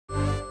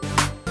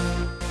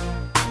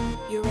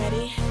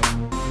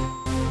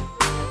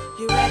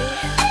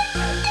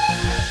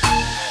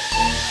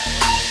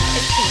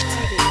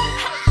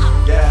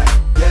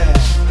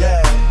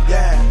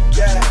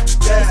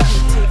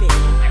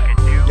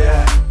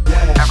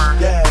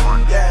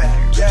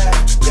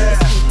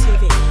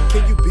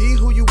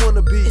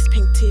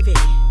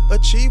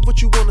achieve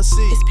what you wanna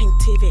see. It's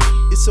P.I.N.K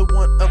TV. It's a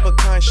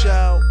one-of-a-kind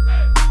show.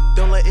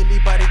 Don't let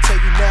anybody tell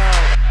you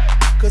now.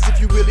 Cause if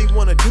you really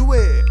wanna do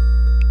it,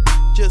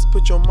 just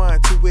put your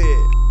mind to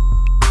it.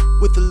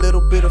 With a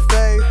little bit of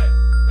faith,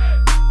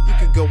 you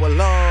could go a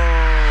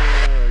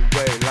long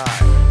way.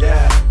 Like,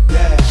 yeah,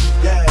 yeah,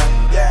 yeah,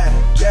 yeah,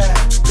 yeah,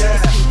 yeah. It's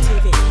P.I.N.K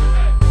TV.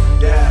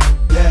 Yeah,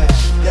 yeah,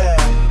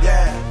 yeah,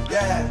 yeah,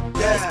 yeah,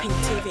 yeah. It's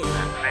P.I.N.K TV.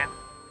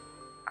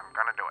 I'm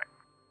gonna do it.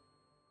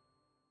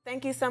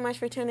 Thank you so much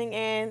for tuning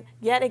in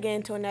yet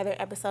again to another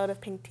episode of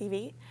P.I.N.K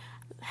TV.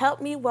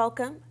 Help me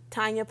welcome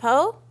Tonia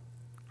Poe.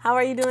 How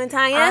are you doing,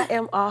 Tonia? I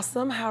am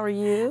awesome. How are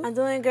you? I'm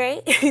doing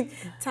great.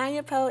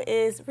 Tonia Poe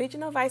is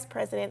Regional Vice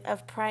President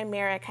of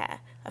Primerica,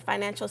 a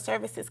financial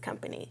services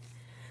company.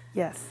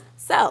 Yes.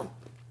 So,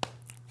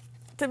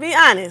 to be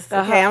honest,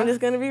 okay, I'm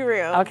just going to be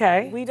real.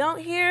 Okay. We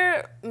don't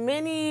hear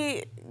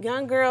many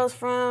young girls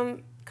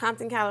from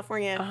Compton,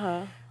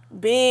 California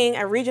being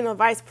a regional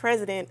vice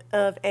president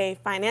of a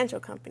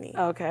financial company.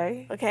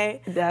 Okay. Okay?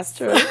 That's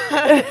true.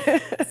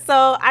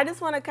 So I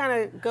just want to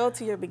kind of go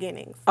to your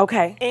beginnings.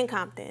 Okay. In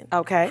Compton.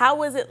 Okay. How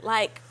was it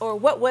like, or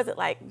what was it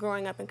like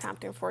growing up in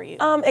Compton for you?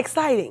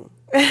 Exciting.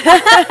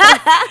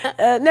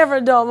 Never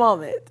a dull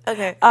moment.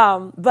 Okay.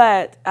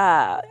 But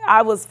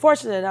I was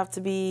fortunate enough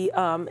to be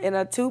in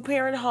a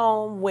two-parent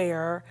home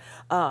where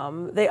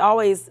they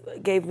always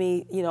gave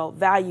me,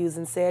 values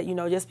and said,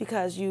 just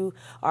because you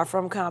are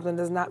from Compton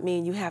does not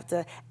mean you have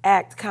to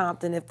act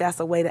Compton if that's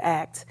a way to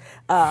act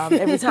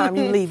every time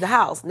you leave the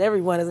house. And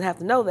everyone doesn't have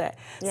to know that.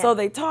 Yeah. So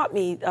they taught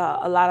me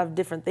a lot of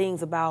different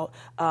things about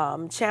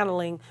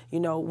channeling,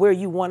 where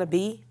you want to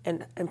be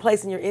and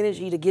placing your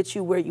energy to get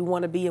you where you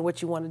want to be and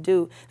what you want to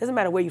do. Doesn't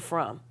matter where you're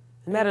from.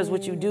 It matters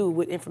what you do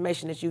with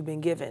information that you've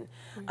been given.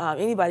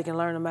 Anybody can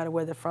learn no matter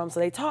where they're from. So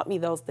they taught me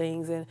those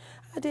things, and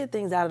I did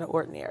things out of the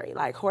ordinary,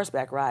 like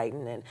horseback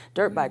riding and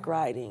dirt bike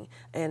riding,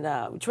 and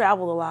we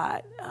traveled a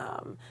lot.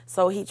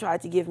 So he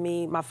tried to give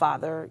me, my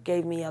father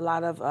gave me a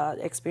lot of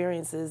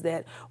experiences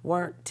that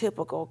weren't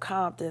typical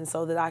Compton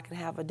so that I could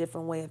have a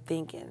different way of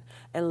thinking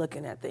and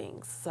looking at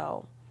things.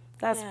 So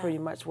that's pretty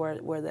much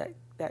where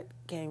that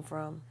came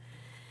from.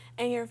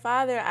 And your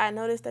father, I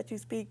noticed that you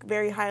speak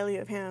very highly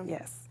of him.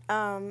 Yes.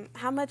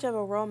 How much of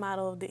a role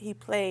model did he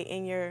play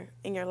in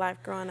your life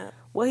growing up?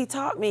 Well, he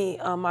taught me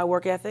my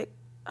work ethic.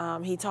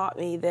 He taught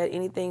me that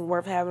anything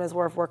worth having is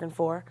worth working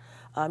for.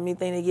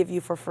 Anything they give you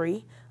for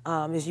free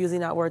is usually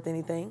not worth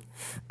anything.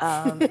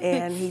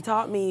 And he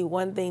taught me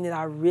one thing that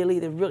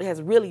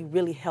has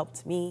really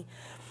helped me,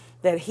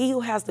 that he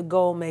who has the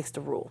goal makes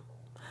the rule.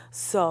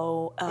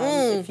 So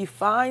if you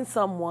find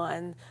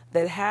someone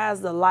that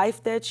has the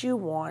life that you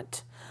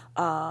want,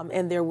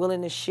 and they're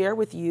willing to share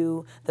with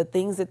you the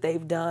things that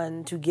they've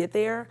done to get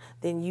there,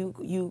 then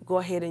you go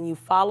ahead and you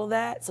follow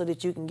that so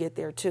that you can get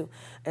there too.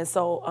 And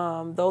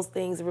so those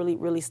things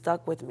really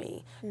stuck with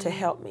me to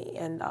help me.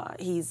 And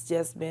he's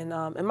just been,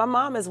 and my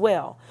mom as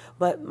well,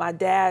 but my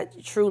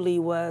dad truly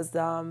was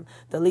the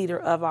leader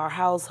of our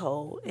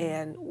household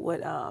and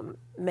would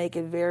make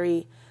it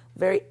very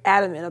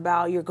adamant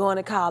about, you're going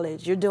to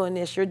college, you're doing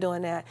this, you're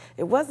doing that.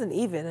 It wasn't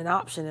even an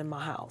option in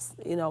my house,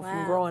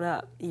 from growing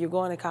up. You're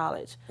going to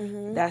college.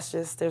 That's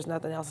just, there's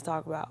nothing else to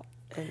talk about.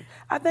 And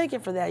I thank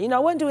him for that. I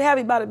wasn't too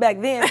happy about it back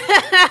then, but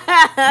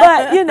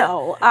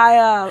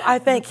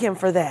I thank him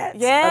for that.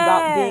 Yes.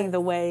 About being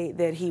the way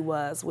that he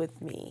was with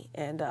me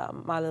and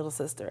my little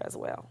sister as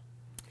well.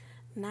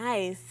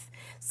 Nice.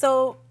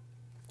 So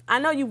I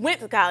know you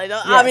went to college.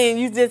 Yes. I mean,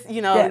 you just,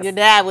 Yes. your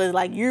dad was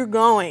like, you're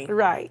going.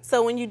 Right.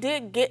 So when you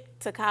did get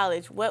to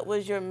college, what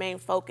was your main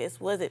focus?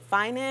 Was it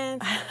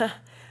finance?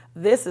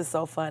 This is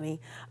so funny.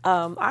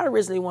 I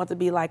originally wanted to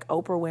be like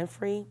Oprah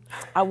Winfrey.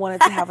 I wanted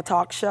to have a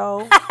talk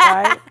show,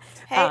 right?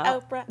 Hey,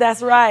 Oprah.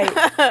 That's right,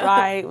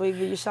 right. We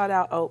give you a shout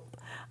out,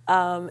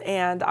 Oprah.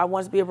 And I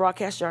wanted to be a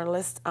broadcast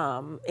journalist.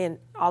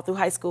 All through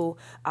high school,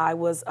 I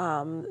was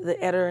the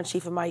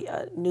editor-in-chief of my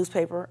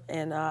newspaper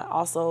and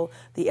also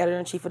the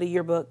editor-in-chief of the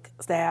yearbook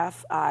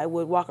staff. I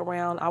would walk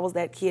around. I was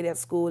that kid at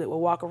school that would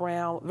walk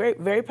around,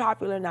 very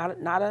popular, not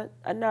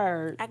a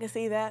nerd. I can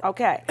see that.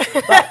 Okay,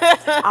 but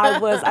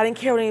I didn't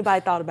care what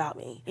anybody thought about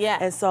me. Yeah.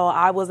 And so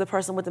I was the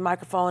person with the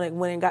microphone that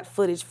went and got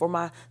footage for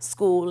my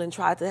school and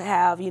tried to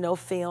have,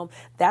 film.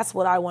 That's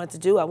what I wanted to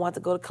do. I wanted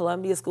to go to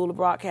Columbia School of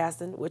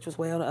Broadcasting, which was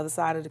way on the other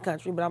side of the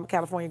country, but I'm a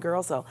California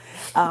girl, so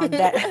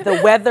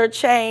the weather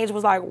change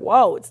was like,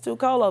 whoa, it's too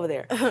cold over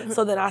there.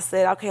 So then I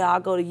said, okay,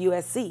 I'll go to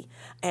USC.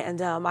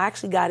 And I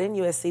actually got in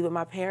USC, but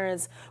my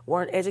parents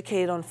weren't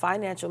educated on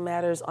financial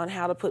matters, on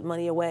how to put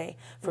money away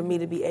for me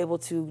to be able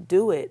to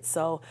do it.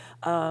 So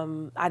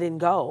I didn't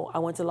go. I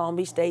went to Long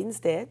Beach State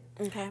instead.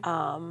 Okay.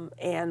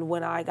 And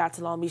when I got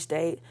to Long Beach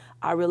State,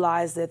 I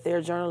realized that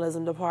their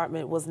journalism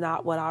department was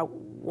not what I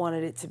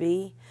wanted it to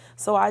be.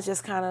 So I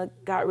just kind of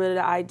got rid of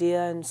the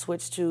idea and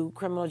switched to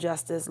criminal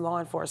justice, law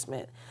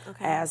enforcement.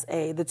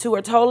 Okay. The two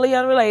are totally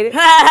unrelated,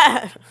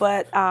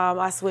 but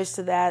I switched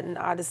to that and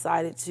I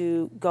decided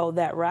to go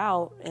that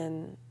route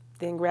and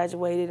then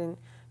graduated and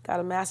got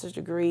a master's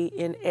degree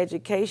in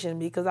education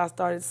because I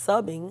started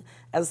subbing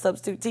as a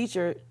substitute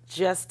teacher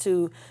just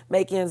to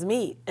make ends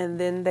meet. And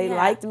then they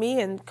liked me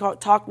and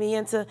talked me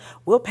into,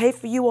 we'll pay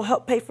for you, we'll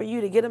help pay for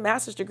you to get a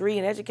master's degree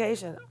in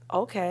education.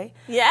 Okay.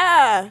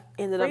 Yeah.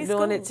 Ended up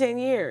doing it 10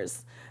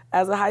 years.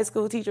 As a high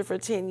school teacher for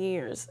 10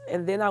 years.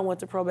 And then I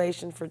went to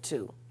probation for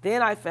 2.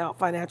 Then I found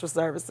financial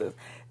services.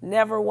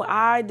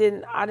 I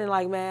didn't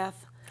like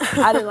math.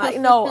 I didn't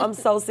like, no, I'm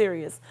so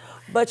serious.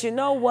 But you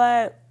know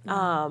what?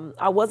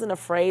 I wasn't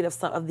afraid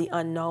of the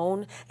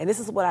unknown. And this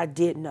is what I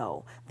did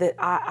know, that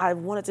I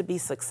wanted to be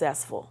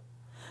successful.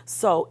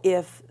 So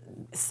if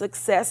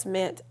success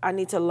meant I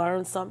need to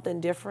learn something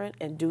different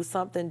and do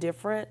something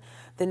different,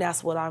 then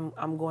that's what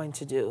I'm going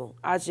to do.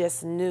 I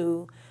just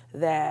knew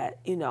that,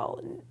 you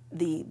know,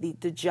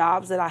 the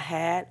jobs that I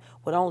had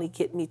would only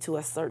get me to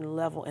a certain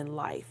level in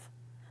life.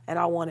 And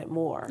I wanted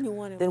more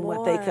than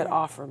what they could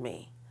offer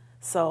me.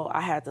 So I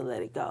had to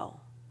let it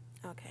go.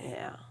 Okay.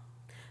 Yeah.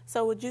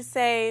 So would you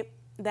say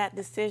that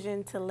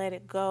decision to let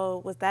it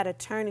go, was that a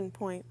turning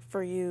point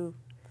for you?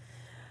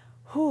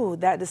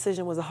 That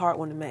decision was a hard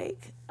one to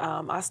make.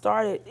 I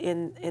started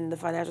in the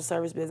financial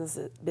service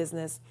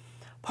business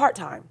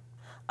part-time.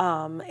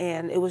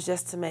 And it was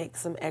just to make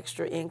some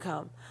extra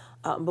income.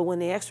 But when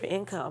the extra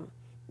income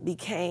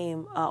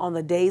became, on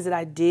the days that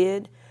I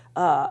did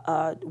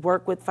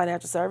work with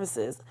financial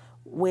services,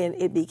 when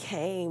it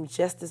became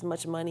just as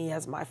much money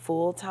as my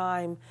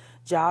full-time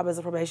job as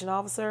a probation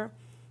officer,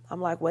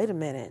 I'm like, wait a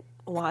minute,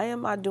 why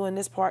am I doing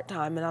this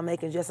part-time and I'm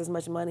making just as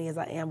much money as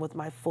I am with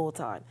my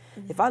full-time?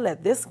 If I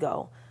let this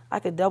go, I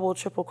could double,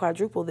 triple,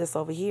 quadruple this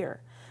over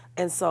here.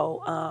 And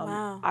so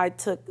I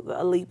took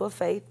a leap of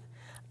faith.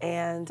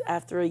 And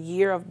after a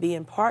year of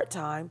being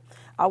part-time,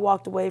 I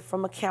walked away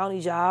from a county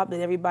job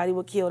that everybody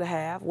would kill to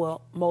have.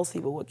 Well, most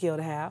people would kill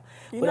to have.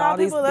 You know,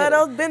 people love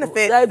those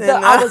benefits.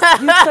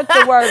 You took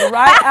the word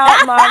right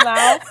out my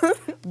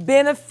mouth.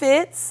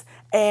 Benefits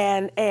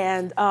and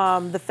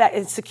the fact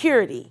and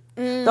security.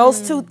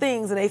 Those two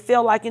things, and they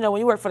feel like, you know, when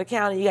you work for the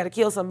county, you got to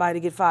kill somebody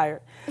to get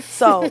fired.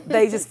 So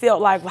they just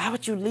felt like, why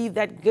would you leave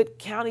that good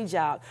county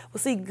job?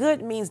 Well, see,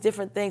 good means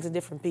different things to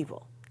different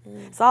people.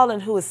 It's all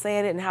in who is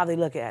saying it and how they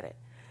look at it.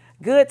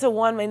 Good to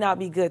one may not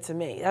be good to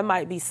me. That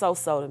might be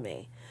so-so to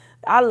me.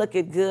 I look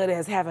at good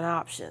as having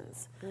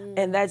options,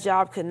 and that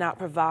job could not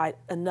provide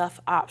enough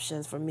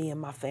options for me and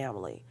my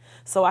family.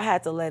 So I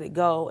had to let it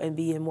go and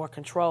be in more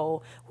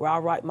control, where I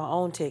write my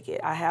own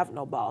ticket. I have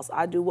no boss.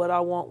 I do what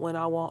I want, when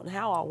I want, and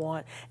how I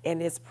want,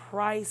 and it's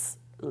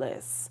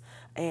priceless,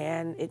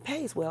 and it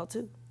pays well,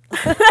 too.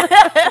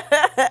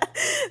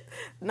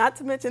 Not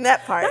to mention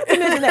that part. Not to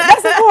mention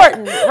that. That's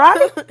important,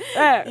 right?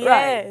 Yes.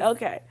 Right,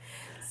 okay.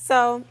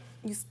 So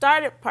you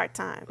started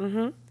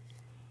part-time.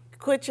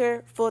 Quit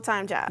your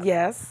full-time job.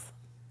 Yes.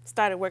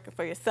 Started working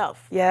for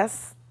yourself.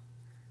 Yes.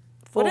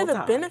 What are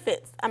the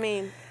benefits? I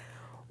mean,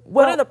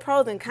 what are the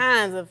pros and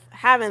cons of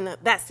having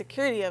that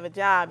security of a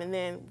job and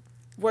then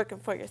working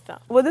for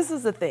yourself? Well, this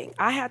is the thing.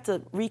 I had to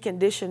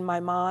recondition my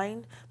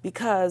mind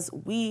because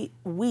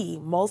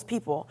most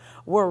people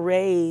were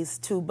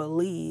raised to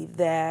believe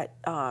that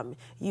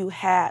you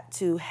had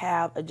to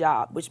have a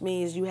job, which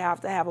means you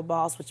have to have a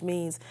boss, which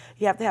means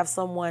you have to have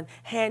someone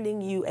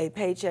handing you a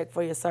paycheck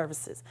for your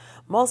services.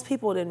 Most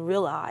people didn't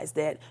realize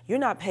that you're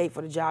not paid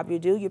for the job you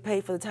do, you're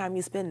paid for the time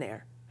you spend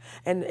there.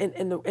 And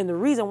the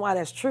reason why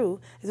that's true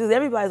is because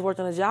everybody's worked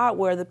on a job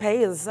where the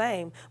pay is the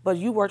same, but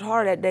you worked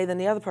harder that day than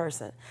the other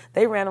person.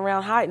 They ran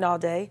around hiding all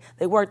day.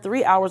 They worked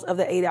 3 hours of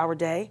the 8-hour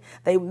day.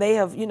 They may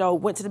have, you know,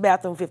 went to the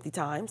bathroom 50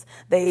 times.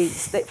 They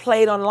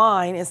played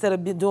online instead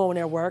of doing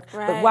their work.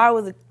 Right. But why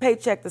was the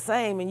paycheck the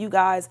same and you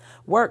guys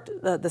worked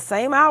the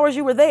same hours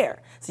you were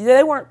there? So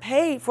they weren't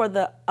paid for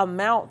the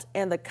amount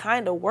and the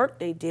kind of work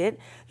they did.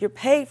 You're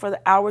paid for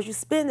the hours you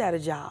spend at a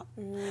job.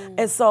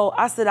 And so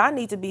I said, I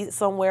need to be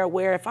somewhere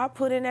where if I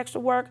put in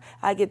extra work,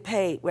 I get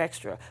paid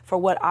extra for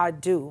what I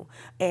do.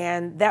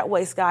 And that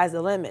way, sky's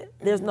the limit.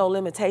 There's no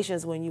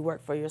limitations when you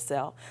work for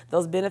yourself.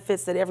 Those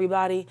benefits that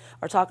everybody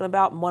are talking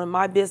about, one of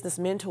my business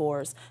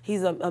mentors,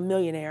 he's a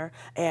millionaire.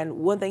 And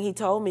one thing he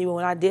told me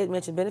when I did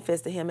mention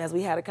benefits to him as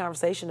we had a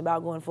conversation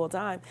about going full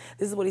time,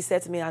 this is what he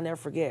said to me, I'll never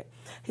forget.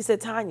 He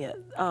said, Tonia,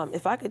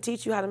 if I could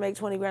teach you how to make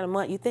 20 grand a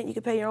month, you think you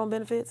could pay your own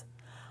benefits?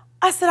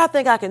 I said, I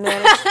think I can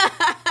manage.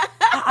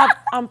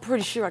 I'm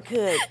pretty sure I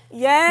could.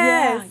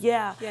 Yes.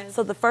 Yeah. Yes.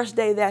 So the first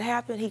day that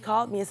happened, he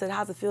called me and said,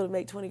 how's it feel to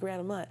make 20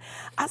 grand a month?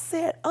 I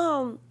said,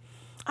 I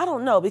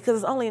don't know, because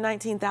it's only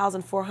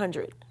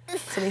 $19,400.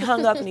 So he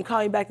hung up and he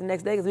called me back the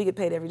next day because we get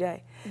paid every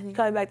day. He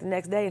called me back the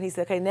next day and he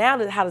said, okay,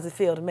 now how does it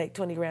feel to make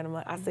 20 grand a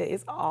month? I said,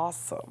 it's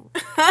awesome.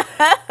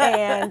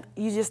 And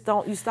you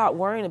stop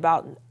worrying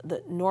about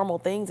the normal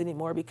things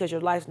anymore because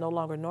your life's no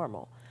longer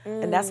normal.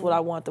 And that's what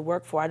I want to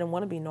work for. I didn't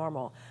want to be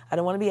normal. I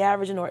didn't want to be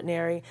average and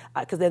ordinary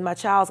because then my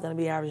child's going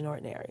to be average and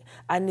ordinary.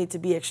 I need to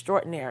be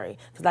extraordinary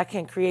because I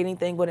can't create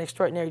anything but an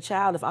extraordinary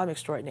child if I'm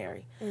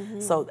extraordinary.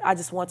 So I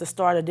just want to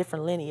start a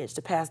different lineage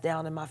to pass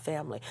down in my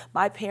family.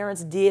 My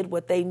parents did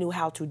what they knew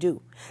how to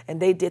do,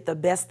 and they did the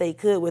best they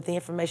could with the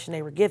information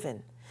they were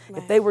given.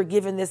 If they were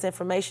given this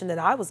information that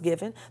I was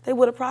given, they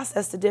would have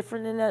processed it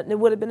different, and it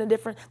would have been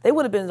they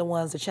would have been the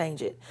ones to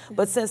change it.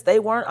 But since they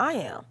weren't, I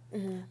am.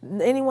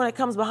 Anyone that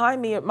comes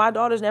behind me, my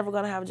daughter's never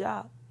going to have a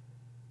job.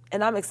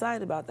 And I'm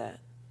excited about that.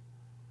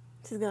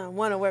 She's going to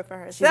want to work for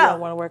herself. She's going to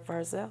want to work for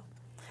herself.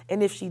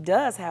 And if she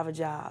does have a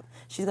job,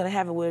 she's going to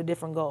have it with a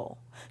different goal.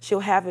 She'll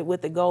have it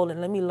with the goal, and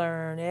let me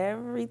learn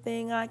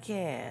everything I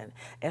can.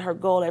 And her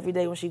goal every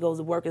day when she goes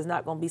to work is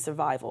not going to be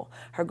survival.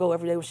 Her goal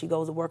every day when she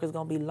goes to work is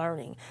going to be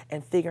learning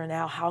and figuring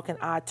out how can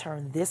I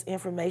turn this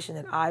information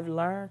that I've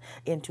learned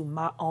into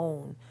my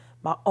own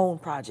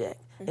project,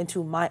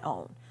 into my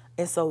own.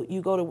 And so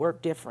you go to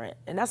work different.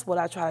 And that's what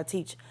I try to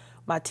teach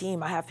my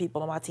team. I have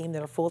people on my team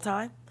that are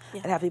full-time.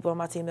 And I have people on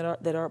my team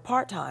that are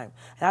part-time.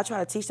 And I try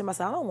to teach them, I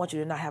say, I don't want you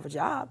to not have a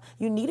job.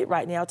 You need it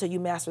right now until you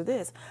master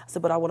this. I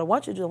said, but what I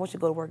want you to do, I want you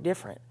to go to work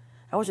different.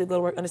 I want you to go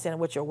to work understanding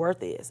what your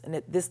worth is. And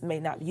that this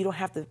may not, you don't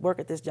have to work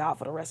at this job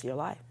for the rest of your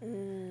life.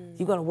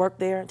 You're going to work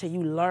there until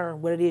you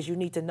learn what it is you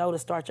need to know to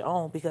start your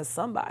own, because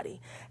somebody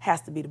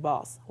has to be the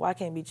boss. Why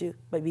can't it be you,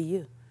 but be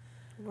you?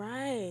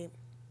 Right.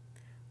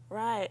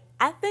 Right.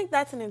 I think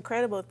that's an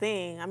incredible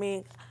thing. I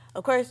mean,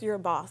 of course, you're a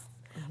boss.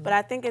 But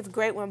I think it's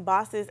great when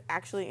bosses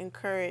actually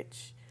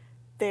encourage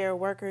their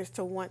workers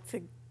to want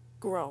to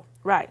grow.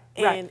 Right.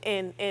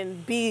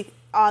 And be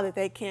all that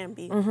they can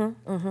be.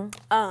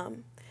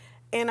 And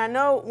I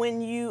know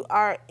when you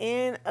are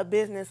in a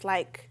business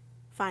like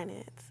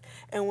finance,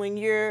 and when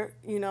you're,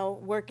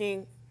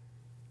 working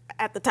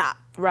at the top.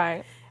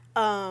 Right.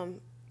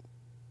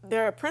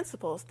 There are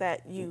principles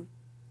that you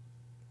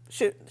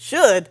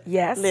should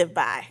live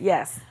by.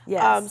 Yes.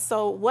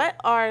 So what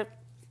are,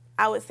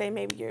 I would say,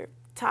 maybe your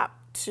top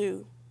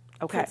 2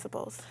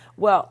 principles?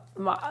 Well,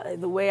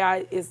 the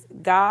way is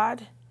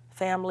God,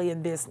 family,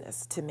 and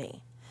business to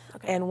me.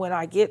 And when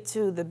I get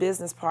to the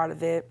business part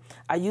of it,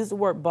 I use the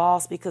word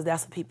boss because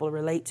that's what people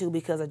relate to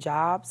because of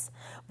jobs.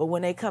 But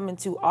when they come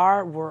into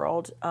our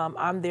world,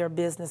 I'm their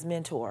business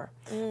mentor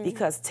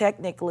because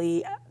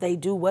technically they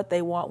do what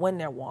they want when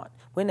they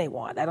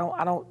want. I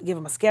don't give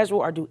them a schedule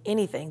or do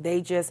anything.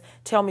 They just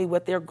tell me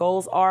what their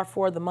goals are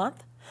for the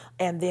month.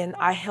 And then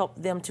I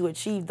help them to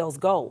achieve those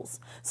goals.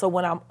 So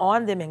when I'm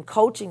on them and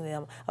coaching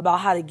them about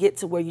how to get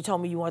to where you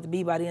told me you want to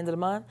be by the end of the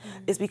month,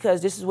 it's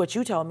because this is what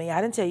you told me.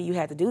 I didn't tell you you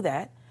had to do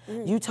that.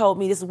 You told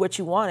me this is what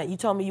you wanted. You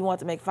told me you want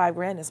to make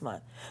 $5,000 this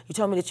month. You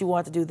told me that you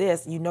want to do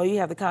this. You know you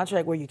have the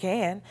contract where you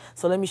can,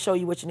 so let me show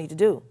you what you need to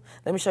do.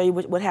 Let me show you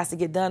what has to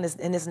get done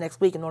in this next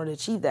week in order to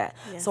achieve that.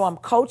 Yes. So I'm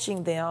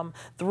coaching them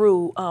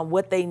through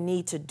what they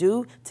need to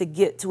do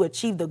to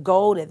achieve the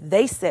goal that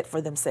they set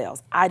for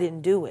themselves. I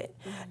didn't do it.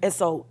 And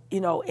so,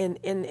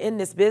 in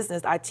this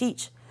business, I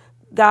teach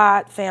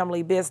God,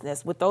 family,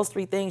 business. With those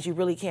 3 things, you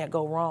really can't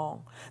go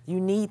wrong.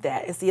 You need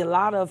that. And see, a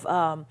lot of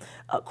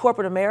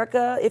corporate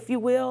America, if you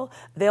will,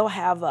 they'll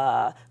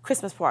have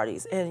Christmas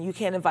parties and you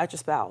can't invite your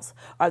spouse.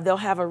 Or they'll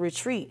have a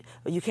retreat,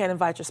 but you can't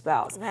invite your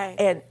spouse. Right.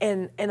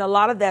 And a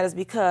lot of that is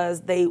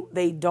because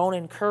they don't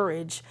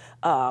encourage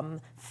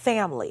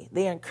family.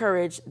 They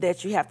encourage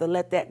that you have to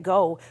let that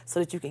go so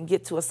that you can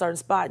get to a certain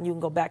spot and you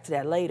can go back to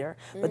that later.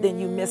 But then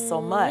you miss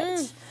so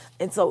much.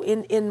 And so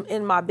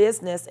in my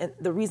business, and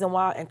the reason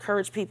why I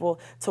encourage people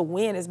to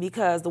win is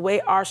because the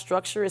way our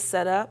structure is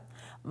set up,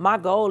 my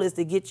goal is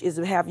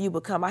to have you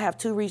become. I have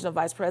 2 regional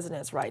vice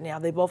presidents right now.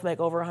 They both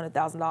make over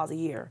 $100,000 a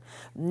year.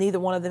 Neither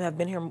one of them have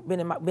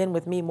been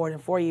with me more than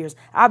 4 years.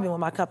 I've been with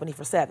my company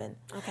for 7.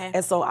 Okay.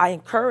 And so I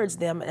encourage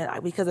them,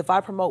 because if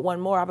I promote one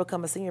more, I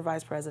become a senior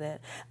vice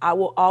president. I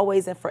will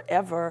always and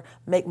forever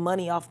make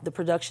money off the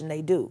production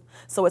they do.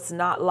 So it's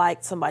not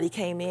like somebody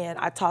came in,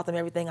 I taught them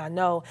everything I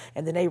know,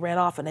 and then they ran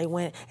off and they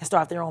went and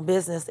started their own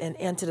business, and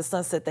into the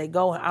sunset they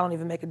go, and I don't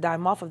even make a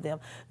dime off of them.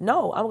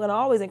 No, I'm going to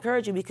always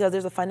encourage you because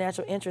there's a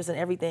financial interest in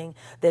everything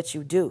that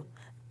you do.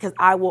 Because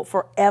I will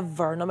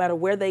forever, no matter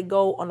where they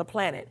go on the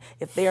planet,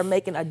 if they are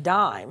making a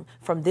dime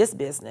from this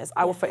business,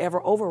 I will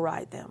forever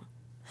override them.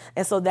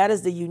 And so that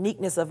is the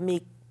uniqueness of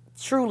me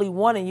truly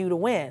wanting you to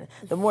win.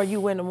 The more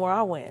you win, the more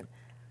I win.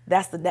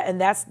 That's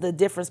the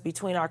difference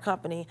between our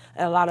company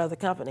and a lot of other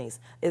companies,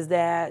 is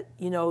that,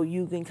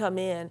 you can come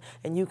in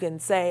and you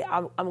can say,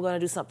 I'm going to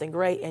do something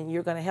great and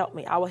you're going to help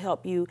me. I will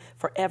help you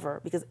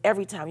forever, because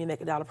every time you make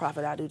a dollar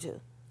profit, I do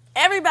too.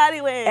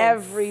 Everybody wins.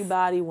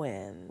 Everybody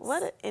wins.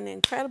 What an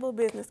incredible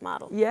business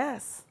model.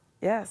 Yes,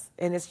 yes.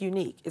 And it's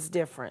unique. It's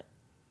different.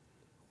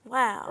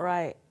 Wow.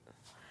 Right.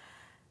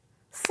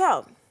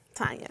 So,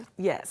 Tonia.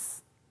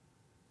 Yes.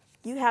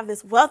 You have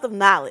this wealth of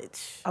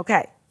knowledge.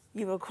 Okay.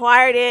 You've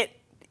acquired it.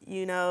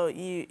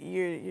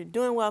 You're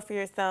doing well for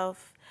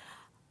yourself.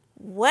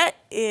 What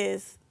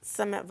is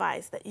some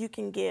advice that you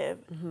can give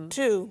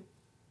to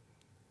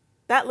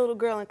that little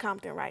girl in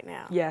Compton right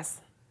now? Yes.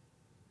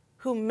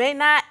 Who may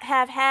not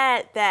have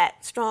had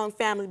that strong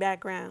family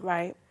background.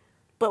 Right.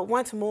 But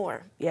wants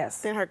more.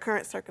 Yes. Than her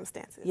current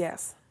circumstances.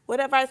 Yes.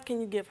 What advice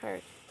can you give her?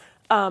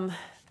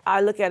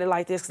 I look at it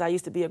like this because I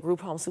used to be a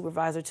group home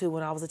supervisor too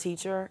when I was a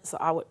teacher. So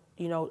I would,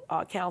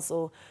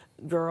 counsel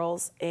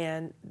girls,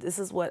 and this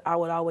is what I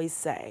would always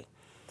say.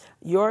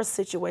 your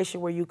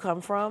situation where you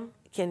come from,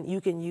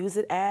 you can use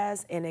it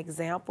as an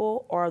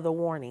example or the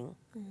warning.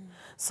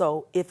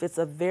 So if it's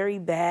a very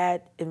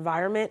bad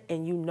environment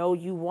and you know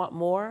you want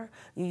more,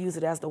 you use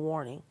it as the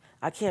warning.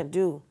 I can't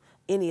do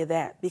any of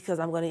that because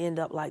I'm going to end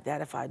up like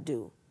that if I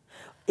do.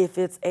 If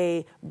it's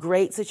a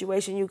great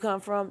situation you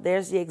come from,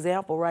 there's the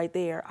example right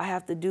there. I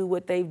have to do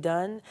what they've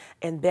done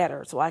and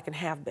better so I can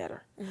have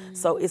better.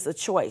 So it's a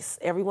choice.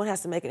 Everyone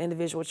has to make an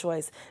individual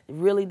choice. It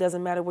really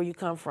doesn't matter where you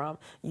come from.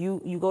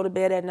 You go to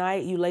bed at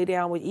night, you lay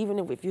down with, even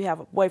if you have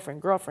a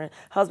boyfriend, girlfriend,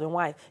 husband,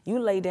 wife, you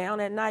lay down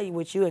at night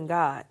with you and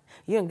God.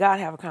 You and God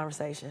have a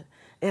conversation.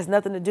 It has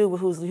nothing to do with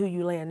who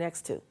you laying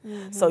next to.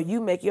 So you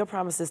make your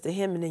promises to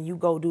him and then you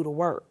go do the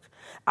work.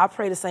 I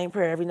pray the same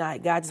prayer every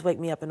night. God, just wake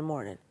me up in the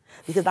morning.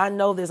 Because I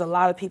know there's a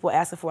lot of people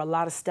asking for a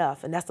lot of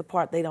stuff, and that's the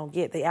part they don't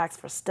get. They ask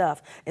for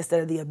stuff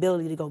instead of the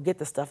ability to go get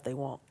the stuff they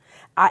want.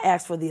 I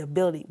ask for the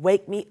ability.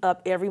 Wake me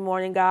up every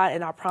morning, God,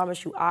 and I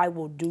promise you I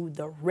will do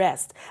the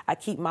rest. I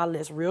keep my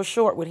list real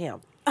short with him.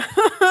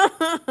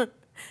 I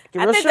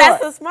think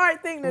that's a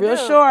smart thing to do.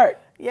 Real short.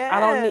 Yeah. I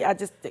don't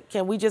need,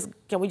 can we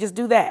just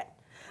do that?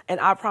 And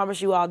I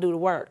promise you I'll do the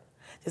work.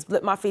 Just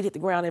let my feet hit the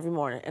ground every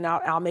morning, and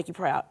I'll make you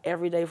proud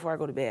every day before I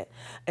go to bed.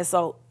 And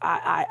so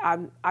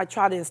I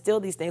try to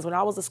instill these things. When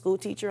I was a school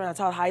teacher and I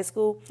taught high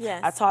school,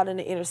 yes. I taught in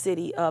the inner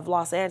city of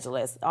Los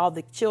Angeles, all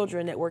the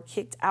children that were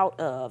kicked out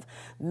of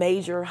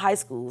major high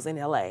schools in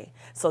LA.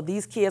 So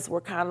these kids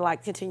were kind of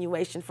like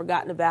continuation,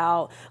 forgotten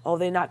about, oh,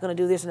 they're not going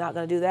to do this, they're not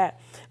going to do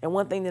that. And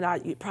one thing that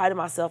I prided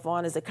myself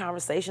on is the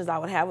conversations I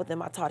would have with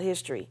them. I taught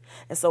history.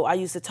 And so I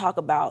used to talk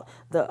about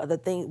the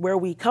thing, where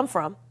we come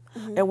from,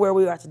 and where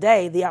we are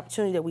today. The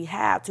opportunity that we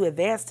have to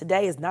advance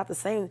today is not the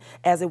same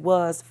as it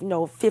was,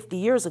 50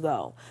 years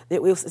ago.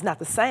 It's not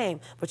the same,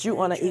 but you're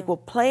on an equal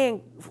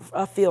playing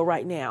field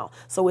right now.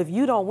 So if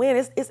you don't win,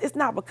 it's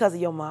not because of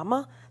your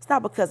mama. It's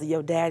not because of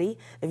your daddy.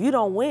 If you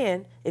don't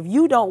win,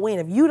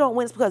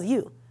 it's because of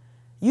you.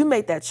 You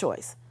made that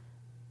choice.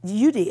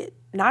 You did,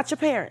 not your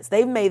parents.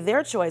 They've made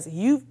their choice.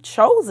 You've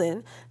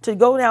chosen to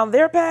go down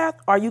their path,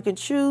 or you can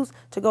choose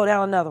to go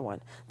down another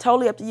one.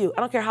 Totally up to you. I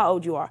don't care how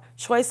old you are.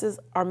 Choices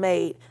are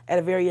made at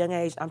a very young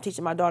age. I'm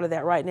teaching my daughter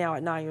that right now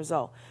at 9 years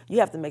old. You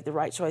have to make the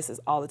right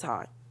choices all the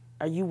time,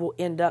 or you will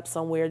end up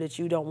somewhere that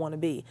you don't want to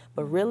be.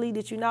 But really,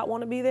 did you not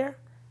want to be there?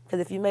 Because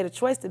if you made a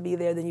choice to be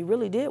there, then you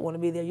really did want to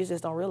be there. You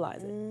just don't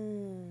realize it.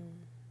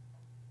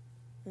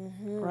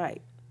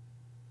 Right.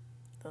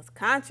 Those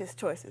conscious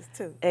choices,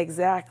 too.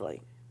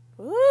 Exactly.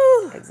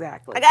 Woo.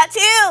 Exactly. I got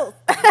chills.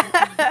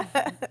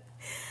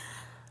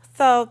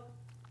 So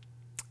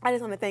I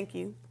just want to thank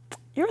you.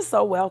 You're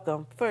so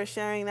welcome. For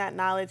sharing that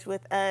knowledge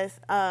with us.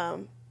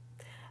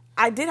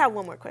 I did have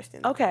one more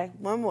question. Okay.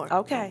 One more.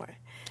 Okay. One more.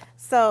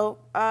 So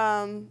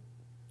to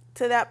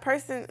that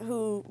person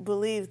who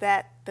believes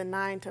that the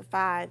 9 to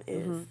 5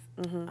 is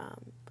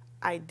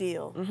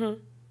ideal,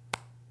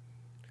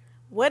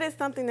 what is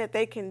something that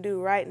they can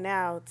do right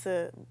now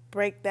to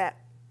break that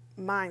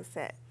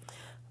mindset?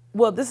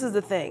 Well, this is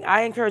the thing.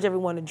 I encourage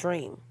everyone to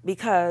dream,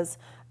 because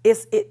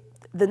the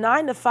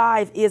 9 to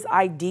 5 is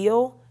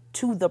ideal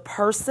to the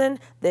person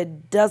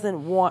that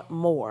doesn't want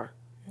more.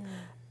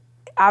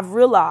 I've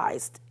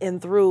realized,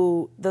 and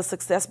through the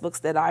success books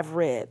that I've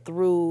read,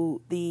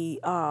 through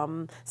the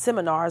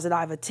seminars that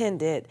I've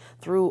attended,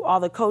 through all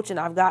the coaching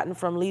I've gotten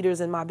from leaders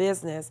in my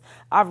business,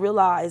 I've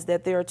realized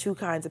that there are two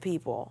kinds of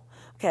people.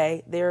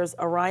 Okay, there's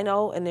a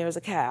rhino and there's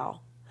a cow.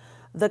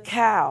 The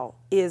cow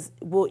is,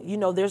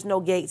 there's no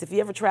gates. If you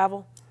ever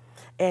travel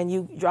and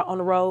you drive on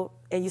the road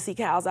and you see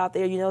cows out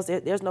there,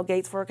 there's no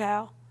gates for a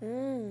cow.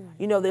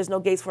 There's no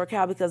gates for a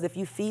cow, because if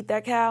you feed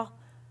that cow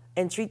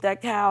and treat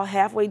that cow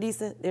halfway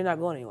decent, they're not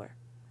going anywhere.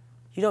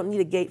 You don't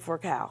need a gate for a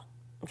cow.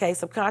 Okay,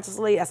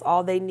 subconsciously, that's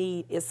all they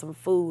need is some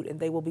food, and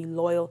they will be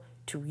loyal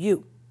to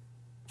you.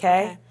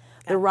 Okay?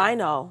 The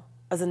rhino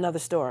is another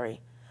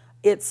story.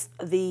 It's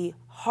the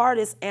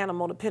hardest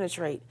animal to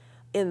penetrate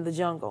in the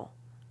jungle.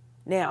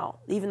 Now,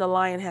 even the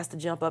lion has to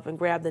jump up and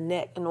grab the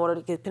neck in order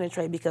to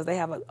penetrate, because they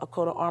have a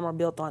coat of armor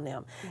built on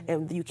them.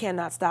 And you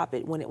cannot stop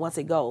it once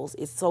it goes.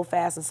 It's so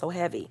fast and so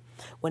heavy.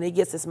 When it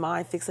gets its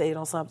mind fixated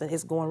on something,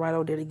 it's going right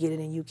over there to get it,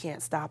 and you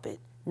can't stop it.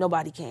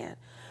 Nobody can.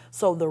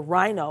 So the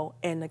rhino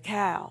and the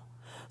cow.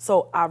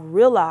 So I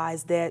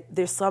realized that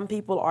there's some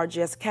people are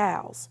just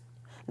cows.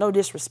 No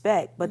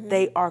disrespect, but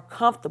they are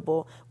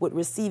comfortable with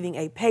receiving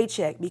a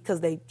paycheck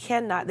because they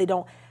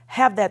don't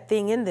have that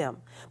thing in them.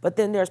 But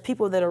then there's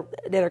people that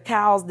are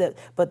cows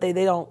but they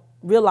don't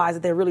realize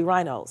that they're really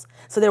rhinos.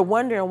 So they're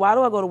wondering, why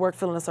do I go to work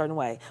feeling a certain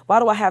way? Why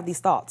do I have these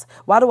thoughts?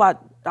 Why do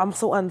I'm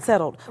so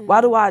unsettled?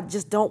 Why do I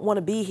just don't want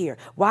to be here?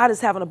 Why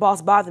does having a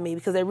boss bother me?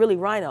 Because they're really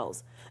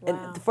rhinos.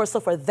 And so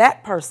for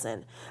that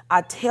person,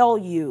 I tell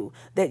you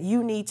that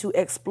you need to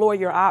explore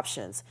your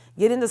options.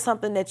 Get into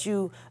something that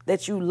you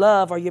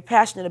love or you're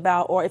passionate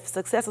about, or if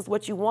success is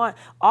what you want,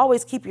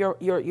 always keep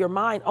your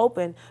mind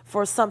open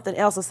for something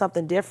else or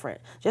something different.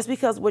 Just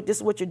because this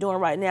is what you're doing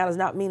right now does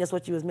not mean it's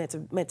what you was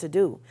meant to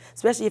do,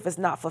 especially if it's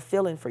not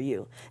fulfilling for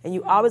you. And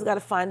you always got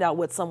to find out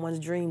what someone's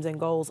dreams and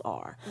goals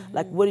are.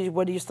 Like what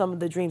are some of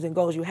the dreams and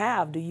goals you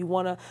have? Do you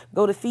want to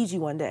go to Fiji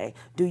one day?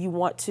 Do you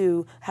want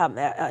to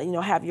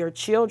have your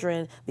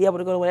children be able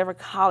to go to whatever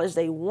college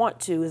they want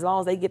to? As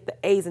long as they get the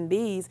A's and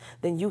B's,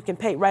 then you can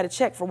write a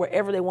check for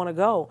wherever they want to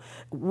go.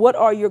 What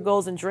are your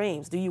goals and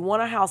dreams? Do you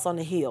want a house on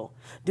the hill?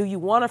 Do you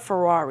want a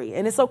Ferrari?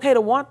 And it's okay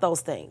to want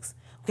those things,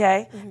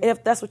 okay? And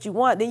if that's what you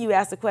want, then you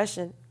ask the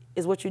question,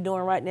 is what you're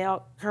doing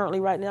currently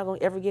right now, going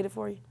to ever get it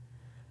for you?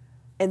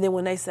 And then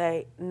when they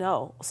say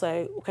no,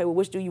 say, okay, well,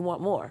 which do you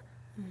want more?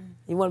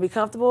 You want to be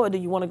comfortable, or do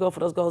you want to go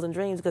for those goals and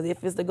dreams? Because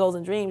if it's the goals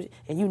and dreams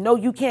and you know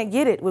you can't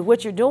get it with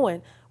what you're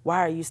doing, why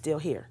are you still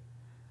here?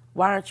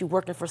 Why aren't you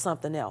working for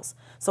something else?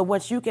 So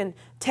once you can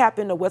tap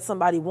into what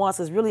somebody wants,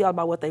 it's really all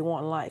about what they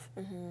want in life.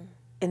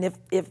 And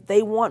if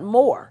they want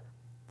more,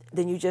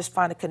 then you just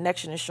find a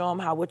connection and show them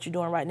how what you're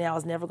doing right now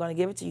is never going to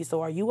give it to you.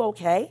 So are you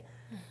okay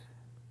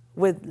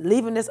with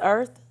leaving this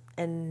earth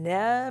and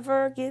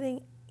never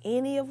getting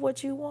any of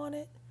what you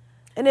wanted?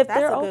 And if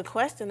that's a good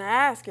question to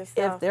ask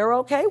yourself. If they're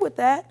okay with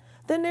that,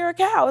 then they're a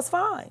cow. It's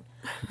fine.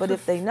 But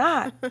if they're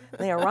not,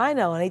 they're a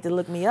rhino and they need to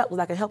look me up because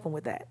I can help them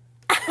with that.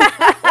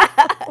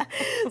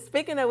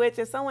 Speaking of which,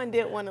 if someone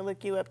did want to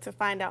look you up to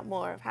find out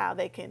more of how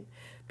they can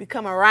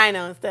become a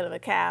rhino instead of a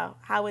cow,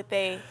 how would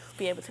they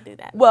be able to do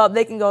that? Well,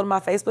 they can go to my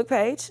Facebook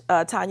page,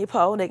 Tonia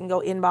Poe. They can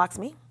go inbox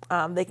me.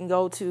 They can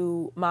go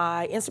to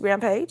my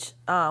Instagram page,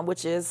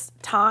 which is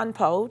Ton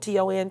Poe,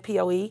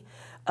 Tonpoe,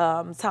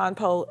 Ton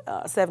Poe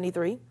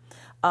 73.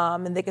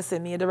 And they can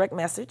send me a direct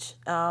message,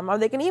 or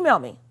they can email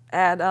me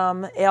at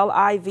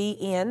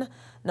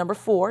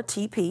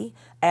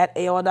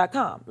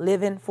livin4tp@aol.com,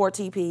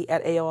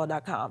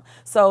 livin4tp@aol.com.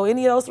 So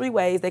any of those three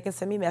ways, they can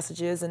send me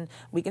messages, and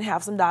we can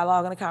have some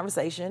dialogue and a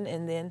conversation,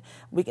 and then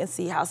we can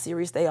see how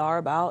serious they are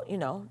about,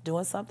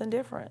 doing something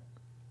different.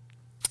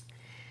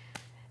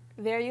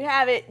 There you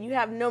have it. You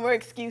have no more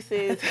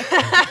excuses.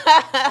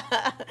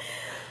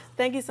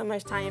 Thank you so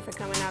much, Tonia, for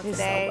coming out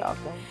today. You're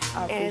so welcome.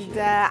 I appreciate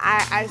it.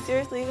 I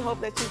seriously hope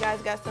that you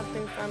guys got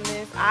something from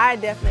this. I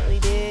definitely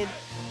did.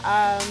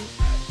 Man,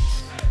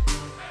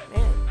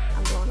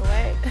 I'm blown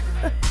away.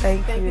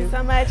 Thank you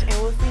so much, and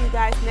we'll see you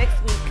guys next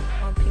week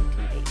on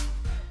P.I.N.K TV.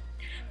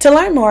 To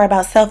learn more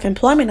about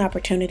self-employment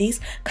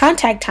opportunities,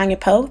 contact Tonia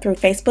Poe through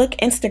Facebook,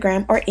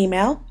 Instagram, or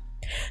email.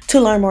 To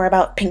learn more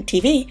about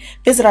P.I.N.K TV,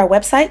 visit our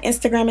website,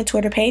 Instagram and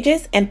Twitter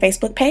pages, and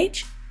Facebook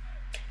page.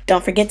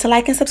 Don't forget to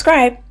like and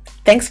subscribe.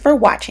 Thanks for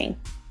watching.